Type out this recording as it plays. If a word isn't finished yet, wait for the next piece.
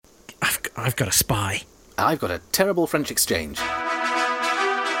I've got a spy. I've got a terrible French exchange.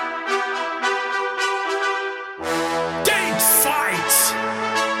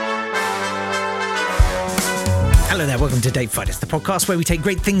 Hello there, welcome to Date Fight. It's the podcast where we take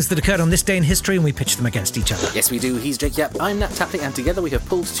great things that occurred on this day in history and we pitch them against each other. Yes, we do. He's Jake Yap, I'm Nat Tapley, and together we have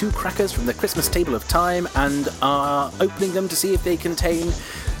pulled two crackers from the Christmas table of time and are opening them to see if they contain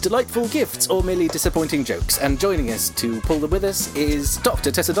delightful gifts or merely disappointing jokes. And joining us to pull them with us is Dr.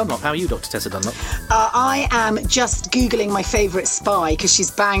 Tessa Dunlop. How are you, Dr. Tessa Dunlop? I am just Googling my favourite spy because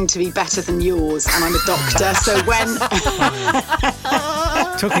she's bound to be better than yours, and I'm a doctor, so when...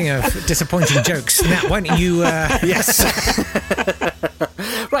 Talking of disappointing jokes, Nat, why don't you... Yes.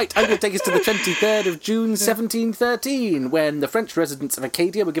 Right, I'm going to take us to the 23rd of June 1713, when the French residents of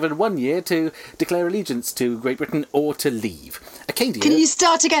Acadia were given 1 year to declare allegiance to Great Britain or to leave. Acadia... Can you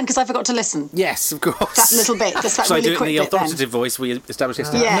start again, because I forgot to listen? Yes, of course. That little bit, just that Shall really I do quick it in the bit then? authoritative voice we established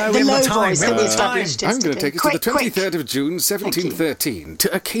yesterday? Yeah, No, the we low haven't got time. voice We that we haven't got established I'm going to take us to the Quick. 23rd of June 1713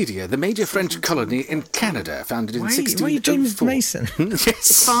 to Acadia, the major French colony in Canada, founded in Why 1604. are you James Mason?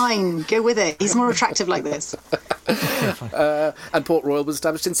 It's fine, go with it. He's more attractive like this. And Port Royal was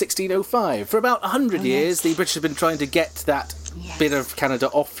established in 1605. For about 100 years, the British had been trying to get that bit of Canada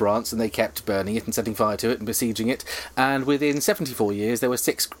off France, and they kept burning it and setting fire to it and besieging it. And within 74 years, there were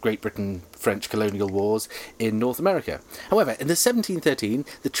 6 Great Britain-French colonial wars in North America. However, in the 1713,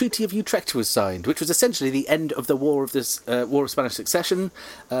 the Treaty of Utrecht was signed, which was essentially the end of the War of Spanish Succession.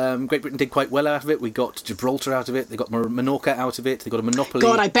 Great Britain did quite well out of it. We got Gibraltar out of it. They got Minorca out of it. They got a monopoly.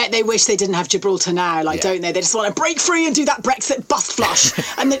 God, I bet they wish they didn't have Gibraltar now, don't they? They just want to break free and do that Brexit bust flush.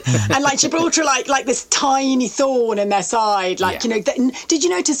 and like Gibraltar, like this tiny thorn in their side. Like, did you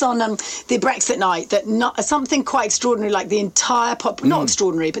notice on the Brexit night that something quite extraordinary, like the entire not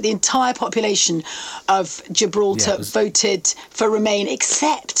extraordinary, but the entire population of Gibraltar voted for Remain,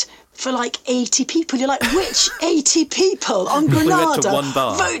 except for like 80 people. You're like, which 80 people on Grenada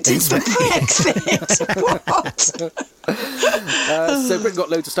voted for Brexit? What? So Britain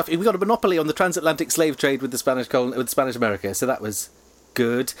got loads of stuff. We got a monopoly on the transatlantic slave trade with the Spanish America, so that was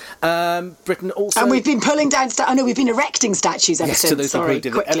good. Britain also... And we've been pulling down... we've been erecting statues ever since. To those people who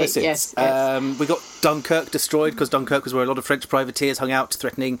did it ever since. Yes. We got Dunkirk destroyed, because Dunkirk was where a lot of French privateers hung out,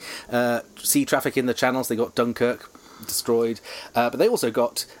 threatening sea traffic in the channels. They got Dunkirk destroyed. But they also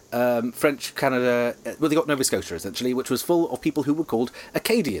got French Canada... Well, they got Nova Scotia, essentially, which was full of people who were called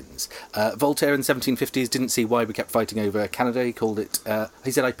Acadians. Voltaire in the 1750s didn't see why we kept fighting over Canada. He called it...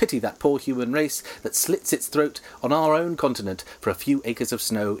 he said, "I pity that poor human race that slits its throat on our own continent for a few acres of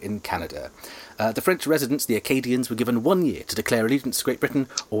snow in Canada." The French residents, the Acadians, were given 1 year to declare allegiance to Great Britain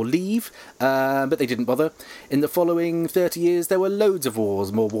or leave, but they didn't bother. In the following 30 years, there were loads of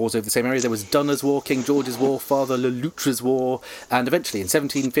wars, more wars over the same area. There was Dunner's War, King George's War, Father Le Loutre's War, and eventually in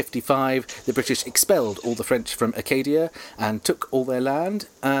 1755, the British expelled all the French from Acadia and took all their land,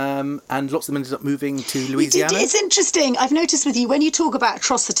 and lots of them ended up moving to Louisiana. It's interesting. I've noticed with you, when you talk about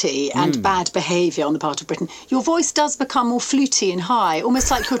atrocity and bad behaviour on the part of Britain, your voice does become more fluty and high, almost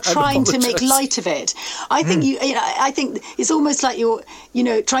like you're trying to make light of it. I think I think it's almost like you're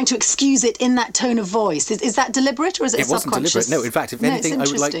trying to excuse it in that tone of voice. Is that deliberate, or is it subconscious? It wasn't deliberate. No, in fact, if anything, I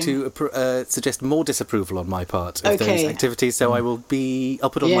would like to suggest more disapproval on my part of those activities. So I'll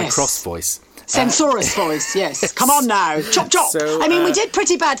put on my cross voice. Censorious voice, yes. Come on now. Chop, chop. So, we did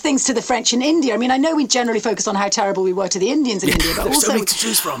pretty bad things to the French in India. I know we generally focus on how terrible we were to the Indians in India, but there's also... so many to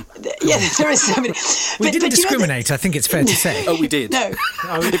choose from. Yeah, there is so many. We didn't discriminate, I think it's fair to say. Oh, we did. No.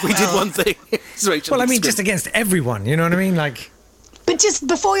 If we did one thing... just against everyone, you know what I mean? But just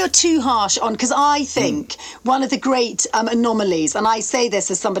before you're too harsh on, because I think one of the great anomalies, and I say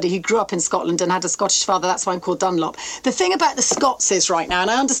this as somebody who grew up in Scotland and had a Scottish father, that's why I'm called Dunlop. The thing about the Scots is right now, and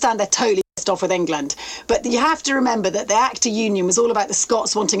I understand they're totally pissed off with England, but you have to remember that the ACTA Union was all about the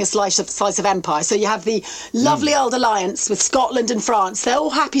Scots wanting a slice of empire. So you have the lovely old alliance with Scotland and France. They're all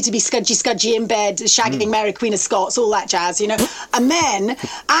happy to be scudgy in bed, shagging Mary Queen of Scots, all that jazz, and then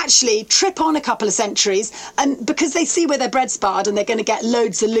actually trip on a couple of centuries, and because they see where their bread's sparred and they're going to get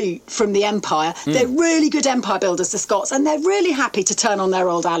loads of loot from the empire, they're really good empire builders, the Scots, and they're really happy to turn on their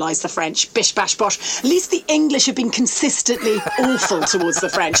old allies, the French. Bish, bash, bosh. At least the English have been consistently awful towards the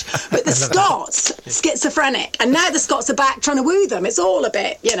French, but the Scots, schizophrenic, and now the Scots are back trying to woo them. It's all a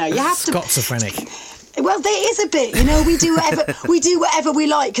bit, you have to... Scots-ophrenic. Well, there is a bit, we do whatever we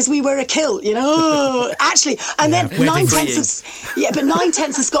like because we wear a kilt, Actually, and then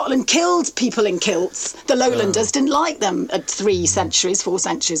 9/10 of Scotland killed people in kilts. The Lowlanders didn't like them at 4 centuries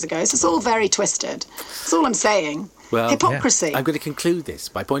ago. So it's all very twisted. That's all I'm saying. Well, hypocrisy. I'm going to conclude this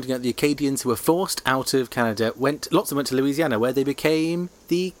by pointing out the Acadians who were forced out of Canada lots of them went to Louisiana, where they became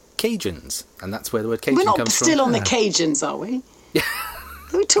the Cajuns, and that's where the word Cajun We're not comes from. still on the Cajuns, are we?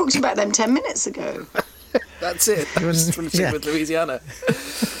 We talked about them 10 minutes ago. That's it. I was finishing with Louisiana.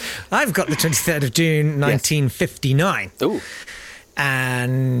 I've got the 23rd of June, 1959. Ooh.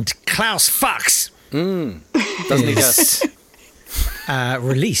 And Klaus Fuchs Doesn't he just?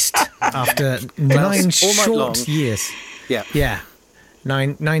 released after 9 short years. Yeah. Yeah.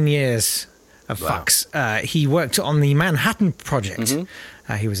 9 years of Fuchs. He worked on the Manhattan Project.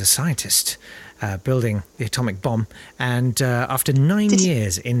 He was a scientist building the atomic bomb. And after 9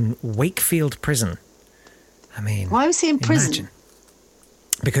 years in Wakefield Prison, I mean... Why was he in prison? Imagine.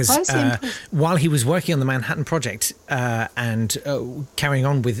 Because while he was working on the Manhattan Project and carrying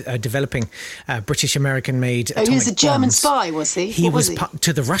on with developing British-American-made atomic he was a German bombs, spy, was he?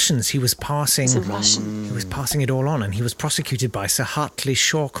 To the Russians. He was passing. He was passing it all on, and he was prosecuted by Sir Hartley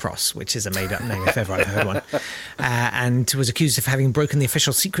Shawcross, which is a made-up name if ever I've heard one, and was accused of having broken the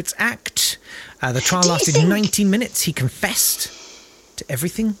Official Secrets Act. The trial lasted 90 minutes. He confessed to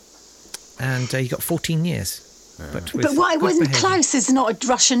everything, and he got 14 years. But why wasn't Klaus is not a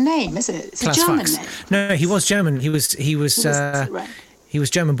Russian name, is it? It's Klaus a German Fuchs. name. No, he was German. He was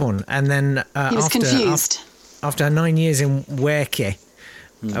German born, and then he was confused. After 9 years in Werke,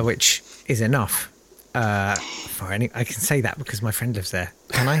 which is enough for any. I can say that because my friend lives there.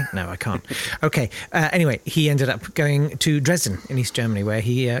 Can I? No, I can't. Okay. Anyway, he ended up going to Dresden in East Germany, where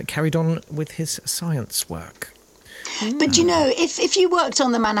he carried on with his science work. But you know, if you worked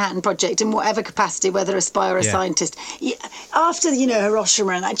on the Manhattan Project in whatever capacity, whether a spy or a scientist, after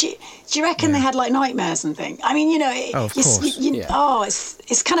Hiroshima and that, do you reckon they had like nightmares and things? I mean, of course.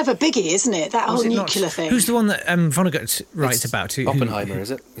 It's kind of a biggie, isn't it? That whole nuclear thing. Who's the one that Vonnegut writes about? Oppenheimer,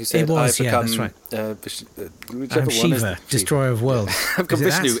 is it? Who said, it was, that's right. Whichever Shiva, Destroyer of Worlds. I've got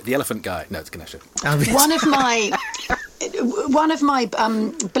Vishnu, the elephant guy. No, it's Ganesha. One of my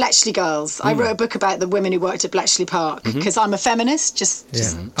Bletchley girls, I wrote a book about the women who worked at Bletchley Park because I'm a feminist.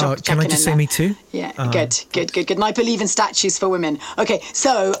 Can I just say me too? Yeah, good. And I believe in statues for women. Okay,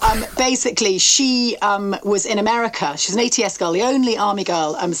 so basically she was in America. She's an ATS girl, the only army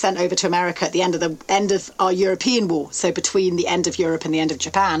girl sent over to America at the end of our European war, so between the end of Europe and the end of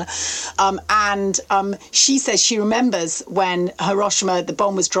Japan. And she says she remembers when Hiroshima, the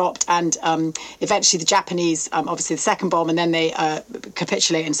bomb was dropped, and eventually the Japanese, obviously the second bomb, and then they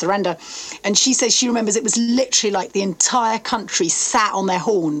capitulate and surrender. And she says she remembers it was literally like the entire country sat on their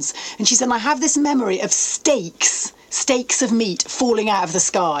horns. And she said, I have this memory of steaks of meat falling out of the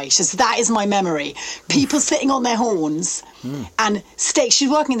sky. She says, that is my memory. People sitting on their horns and steaks. She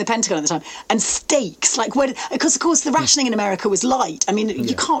was working in the Pentagon at the time. And steaks, because of course the rationing in America was light. I mean,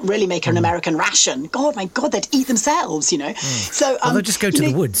 you can't really make an American ration. My God, they'd eat themselves, So they'd just go to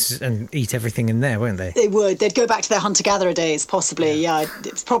the woods and eat everything in there, won't they? They would. They'd go back to their hunter-gatherer days, possibly. Yeah,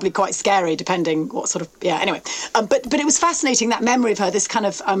 it's probably quite scary, depending what sort of. Yeah. Anyway, but it was fascinating, that memory of her. This kind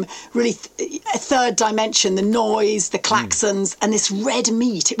of really a third dimension, the noise, the klaxons, and this red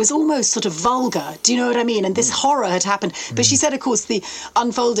meat. It was almost sort of vulgar. Do you know what I mean? And this horror had happened. But she said, of course, the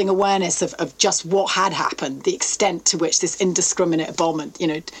unfolding awareness of just what had happened, the extent to which this indiscriminate bombing,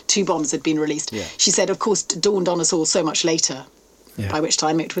 2 bombs had been released. Yeah. She said, of course, dawned on us all so much later, by which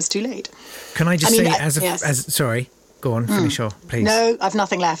time it was too late. Can I just say, sorry, go on, finish off, please. No, I've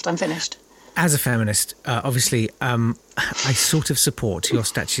nothing left. I'm finished. As a feminist, obviously, I sort of support your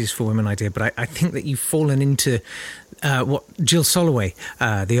Statues for Women idea, but I think that you've fallen into what Jill Soloway,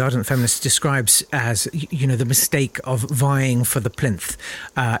 the ardent feminist, describes as, the mistake of vying for the plinth.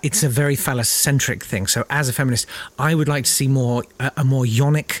 It's a very phallus-centric thing. So as a feminist, I would like to see a more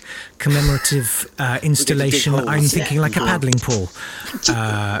yonic, commemorative installation. I'm thinking like a paddling pool.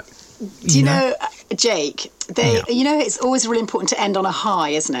 Do you know, Jake, it's always really important to end on a high,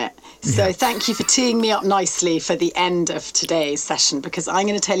 isn't it? So thank you for teeing me up nicely for the end of today's session, because I'm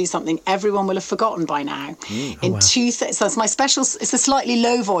going to tell you something everyone will have forgotten by now. So it's my special, it's a slightly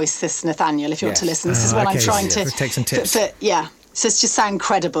low voice, this, Nathaniel, if you want to listen. This is when I'm trying to take some tips. So it's just sound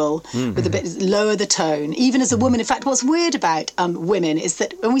credible with a bit lower the tone. Even as a woman, in fact, what's weird about women is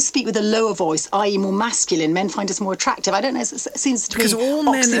that when we speak with a lower voice, i.e. more masculine, men find us more attractive. I don't know, it seems to be because all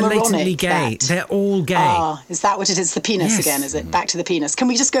men are latently gay. They're all gay. Is that what it is? The penis again, is it? Back to the penis. Can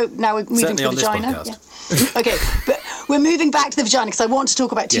we just go, now we're moving to the vagina? Okay, but we're moving back to the vagina because I want to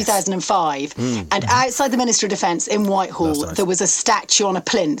talk about 2005. And outside the Ministry of Defence in Whitehall, there was a statue on a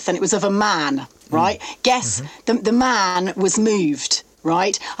plinth, and it was of a man. Right? Guess the man was moved,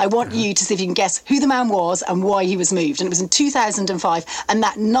 right? I want you to see if you can guess who the man was and why he was moved. And it was in 2005, and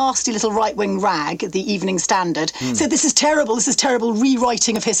that nasty little right-wing rag, the Evening Standard, said, this is terrible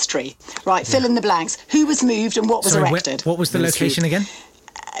rewriting of history. Right, fill in the blanks. Who was moved and what was erected? What was the location again?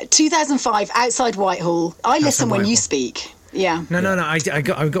 2005, outside Whitehall. I listen when you speak. Yeah. No. I've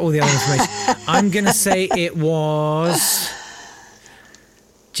got all the other information. I'm going to say it was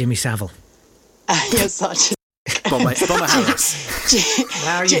Jimmy Savile. You're such a... Bomber Harris.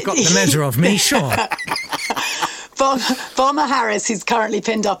 Now you've got the measure of me, sure. Bomber Harris, who's currently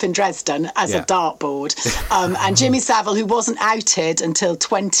pinned up in Dresden as a dartboard, and Jimmy Savile, who wasn't outed until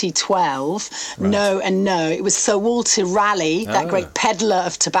 2012. Right. No. It was Sir Walter Raleigh, that great peddler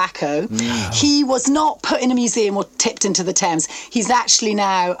of tobacco. He was not put in a museum or tipped into the Thames. He's actually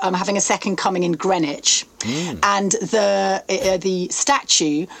now having a second coming in Greenwich. And the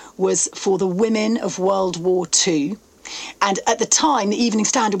statue was for the women of World War II. And at the time, the Evening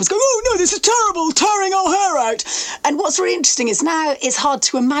Standard was going, oh, no, this is terrible, tearing our hair out. And what's really interesting is now it's hard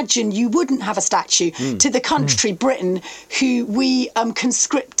to imagine you wouldn't have a statue to the country, Britain, who we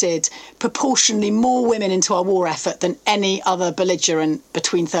conscripted proportionally more women into our war effort than any other belligerent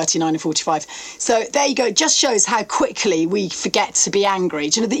between 39 and 45. So there you go. It just shows how quickly we forget to be angry.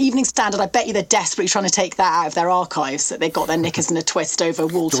 Do you know, the Evening Standard, I bet you they're desperately trying to take that out of their archives, that they've got their knickers in a twist over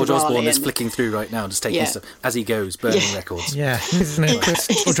Walter George Raleigh. Osborne is flicking through right now, just taking stuff as he goes, burning records. Yeah, isn't it?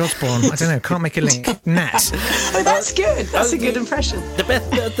 George Osborne. I don't know, can't make a link. Nat. Oh, that's good. That's a good impression. The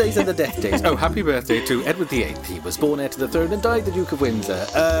birthdays and the death days. Oh, happy birthday to Edward VIII. He was born heir to the throne and died the Duke of Windsor.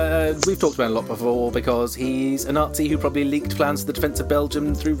 We've talked about it a lot before because he's a Nazi who probably leaked plans for the defence of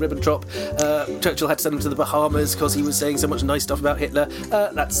Belgium through Ribbentrop. Churchill had to send him to the Bahamas because he was saying so much nice stuff about Hitler.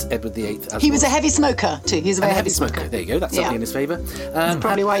 That's Edward VIII. He was a heavy smoker too. He was a very heavy smoker. There you go. That's something in his favour. That's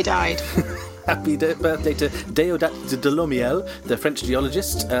probably why he died. Happy birthday to Deodat de Delomiel, the French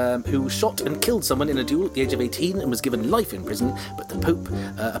geologist who shot and killed someone in a duel at the age of 18 and was given life in prison, but the Pope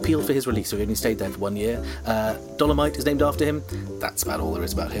appealed for his release, so he only stayed there for 1 year. Dolomite is named after him. That's about all there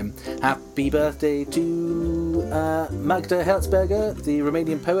is about him. Happy birthday to Magda Herzberger, the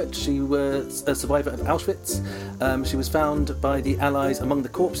Romanian poet. She was a survivor of Auschwitz. She was found by the Allies among the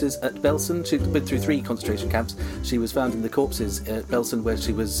corpses at Belsen. She'd been through 3 concentration camps. She was found in the corpses at Belsen where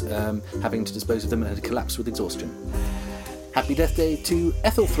she was having to dispose of them and had collapsed with exhaustion. Happy death day to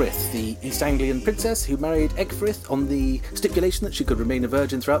Ethelfrith, the East Anglian princess who married Egfrith on the stipulation that she could remain a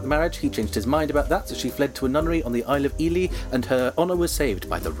virgin throughout the marriage. He changed his mind about that, so she fled to a nunnery on the Isle of Ely, and her honour was saved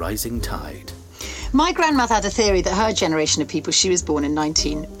by the rising tide. My grandmother had a theory that her generation of people, she was born in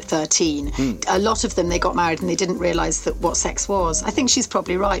 1913, a lot of them, they got married and they didn't realise that what sex was. I think she's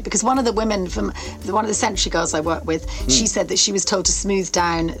probably right, because one of the women from one of the Century girls I worked with, she said that she was told to smooth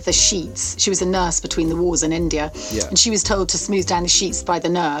down the sheets. She was a nurse between the wars in India, and she was told to smooth down the sheets by the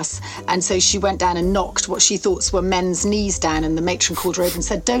nurse, and so she went down and knocked what she thought were men's knees down, and the matron called her over and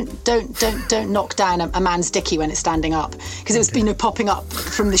said, don't knock down a man's dicky when it's standing up, because it was popping up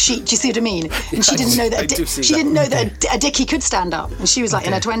from the sheet. Do you see what I mean? And she didn't know that didn't know that a dickie could stand up, and she was like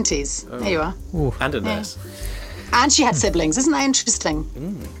in her 20s. There you are. Ooh. And a nurse. And she had siblings. Isn't that interesting?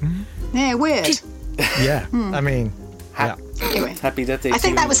 Yeah, weird. Yeah, I mean, Anyway, happy birthday. I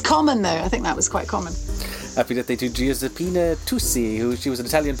think that was common, though. I think that was quite common. Happy birthday to Giuseppina Tussi, she was an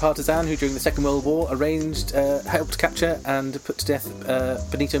Italian partisan who, during the Second World War, helped capture and put to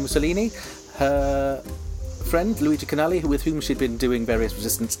death Benito Mussolini. Her friend, Luigi Canali, with whom she'd been doing various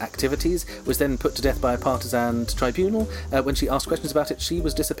resistance activities, was then put to death by a partisan tribunal. When she asked questions about it, she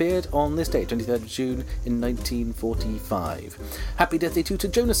was disappeared on this day, 23rd of June in 1945. Happy death day to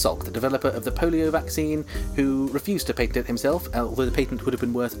Jonas Salk, the developer of the polio vaccine, who refused to patent it himself, although the patent would have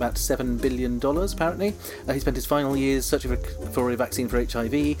been worth about $7 billion, apparently. He spent his final years searching for a vaccine for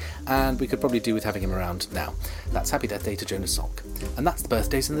HIV, and we could probably do with having him around now. That's happy death day to Jonas Salk. And that's the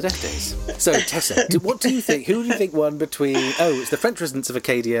birthdays and the death days. So, Tessa, what do you think? Who do you think won between... it's the French residents of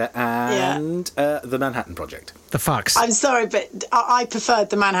Acadia and the Manhattan Project. The Fox. I'm sorry, but I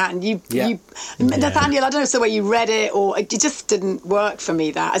preferred the Manhattan. Nathaniel, I don't know if it's the way you read it, or it just didn't work for me,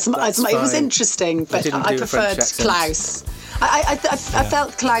 that. It was interesting, but I preferred Klaus. I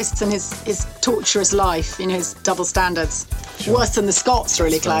felt Klaus and his torturous life, his double standards. Sure. Worse than the Scots,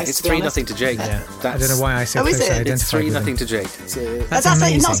 really, Klaus. It's 3-0 to Jake. Yeah. I don't know why I said It's 3-0 to Jake.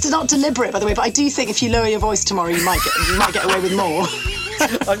 That's not deliberate, by the way, but I do think if you lower your voice tomorrow, you might get away with more.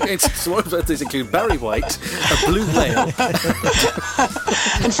 I'm going to tomorrow's birthdays include Barry White, a blue whale,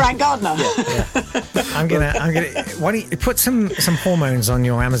 and Frank Gardner. Yeah. I'm gonna. Why don't you put some hormones on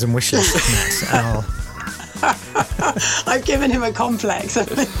your Amazon wish list? I've given him a complex.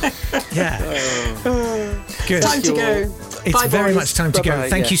 Yeah. Good. Time to go. It's Bye, very boys. much time to go.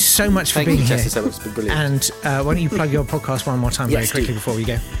 Thank you so much for being here. Tessa, so it's been brilliant. And why don't you plug your podcast one more time very quickly before we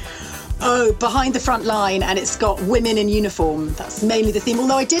go? Oh, Behind the Front Line, and it's got women in uniform. That's mainly the theme.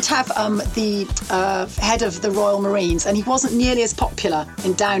 Although I did have the head of the Royal Marines, and he wasn't nearly as popular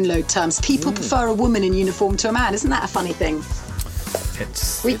in download terms. People prefer a woman in uniform to a man. Isn't that a funny thing?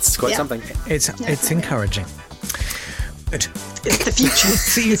 It's quite something. It's encouraging. Good. It's the future.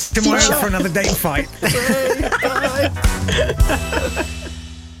 See you tomorrow for another date fight. Bye.